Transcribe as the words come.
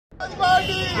Samajwadi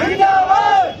party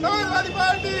जिंदाबाद, Samajwadi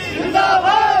party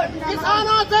जिंदाबाद।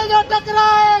 किसानों से जो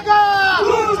टकराएगा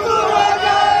चूर चूर हो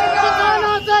जाएगा,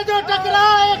 किसानों से जो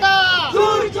टकराएगा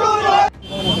चूर चूर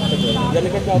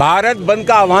हो। भारत बंद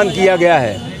का आह्वान किया गया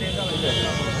है।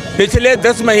 पिछले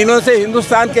 10 महीनों से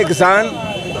हिंदुस्तान के किसान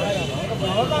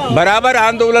बराबर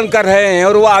आंदोलन कर रहे हैं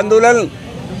और वो आंदोलन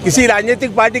किसी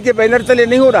राजनीतिक पार्टी के बैनर तले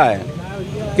नहीं हो रहा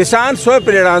है। किसान स्व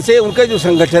प्रेरणा से उनके जो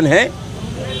संगठन हैं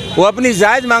वो अपनी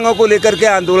जायज़ मांगों को लेकर के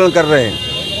आंदोलन कर रहे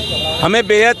हैं। हमें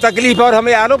बेहद तकलीफ और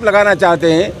हमें आरोप लगाना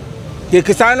चाहते हैं कि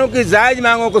किसानों की जायज़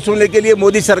मांगों को सुनने के लिए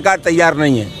मोदी सरकार तैयार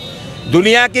नहीं है।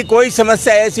 दुनिया की कोई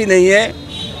समस्या ऐसी नहीं है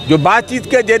जो बातचीत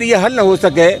के जरिए हल न हो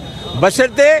सके,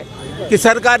 बशर्ते कि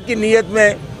सरकार की नीयत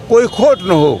में कोई खोट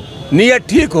न हो, नीयत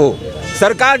ठीक हो।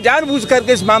 सरकार जानबूझ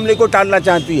करके इस मामले को टालना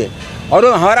चाहती है और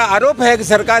हमारा आरोप है कि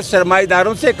सरकार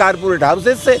सरमाएदारों से, कारपोरेट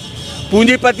हाउसेस से,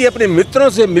 पूंजीपति अपने मित्रों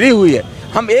से मिली हुई है।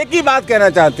 हम एक ही बात कहना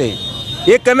चाहते हैं,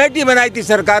 एक कमेटी बनाई थी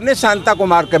सरकार ने, शांता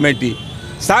कुमार कमेटी।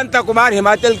 शांता कुमार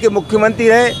हिमाचल के मुख्यमंत्री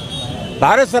रहे,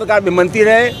 भारत सरकार में मंत्री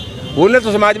रहे। वो न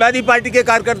तो समाजवादी पार्टी के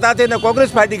कार्यकर्ता थे, न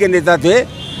कांग्रेस पार्टी के नेता थे,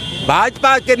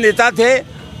 भाजपा के नेता थे।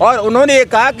 और उन्होंने ये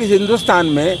कहा कि हिंदुस्तान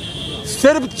में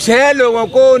सिर्फ 6 लोगों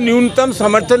को न्यूनतम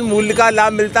समर्थन मूल्य का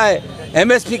लाभ मिलता है,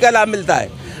 MSP का लाभ मिलता है।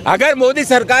 अगर मोदी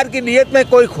सरकार की नीयत में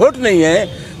कोई खोट नहीं है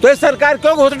तो ये सरकार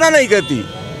क्यों घोषणा नहीं करती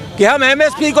कि हम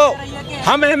MSP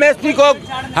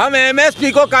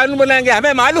को कानून बनाएंगे।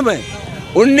 हमें मालूम है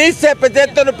 19 से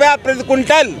 75 रुपया प्रति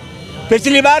कुंटल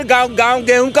पिछली बार गांव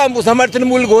गेहूं का समर्थन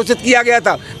मूल्य घोषित किया गया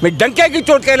था। मैं डंके की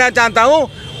चोट कहना चाहता हूं,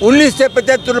 19 से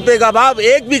 75 रुपये का भाव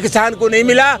एक भी किसान को नहीं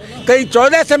मिला। कहीं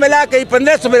 14 से मिला, कहीं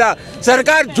 15 से मिला।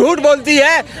 सरकार झूठ बोलती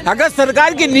है। अगर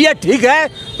सरकार की नीयत ठीक है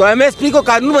तो MSP को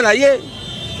कानून बनाइए।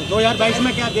 2022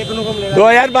 में क्या देखने को मिलेगा?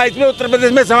 2022 में उत्तर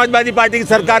प्रदेश में समाजवादी पार्टी की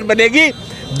सरकार बनेगी।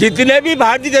 जितने भी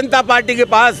भारतीय जनता पार्टी के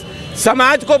पास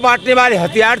समाज को बांटने वाले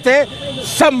हथियार थे,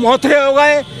 सब मोथरे हो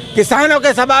गए। किसानों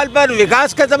के सवाल पर,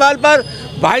 विकास के सवाल पर,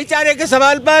 भाईचारे के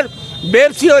सवाल पर,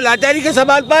 बेबसी और लाचारी के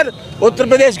सवाल पर उत्तर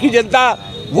प्रदेश की जनता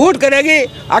वोट करेगी।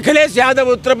 अखिलेश यादव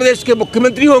उत्तर प्रदेश के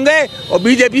मुख्यमंत्री होंगे और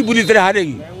बीजेपी बुरी तरह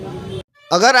हारेगी।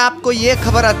 अगर आपको ये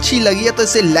खबर अच्छी लगी है तो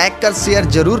इसे लाइक कर शेयर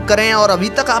जरूर करें और अभी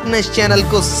तक आपने इस चैनल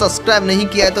को सब्सक्राइब नहीं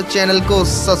किया है तो चैनल को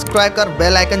सब्सक्राइब कर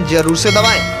बेल आइकन जरूर से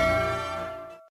दबाएं।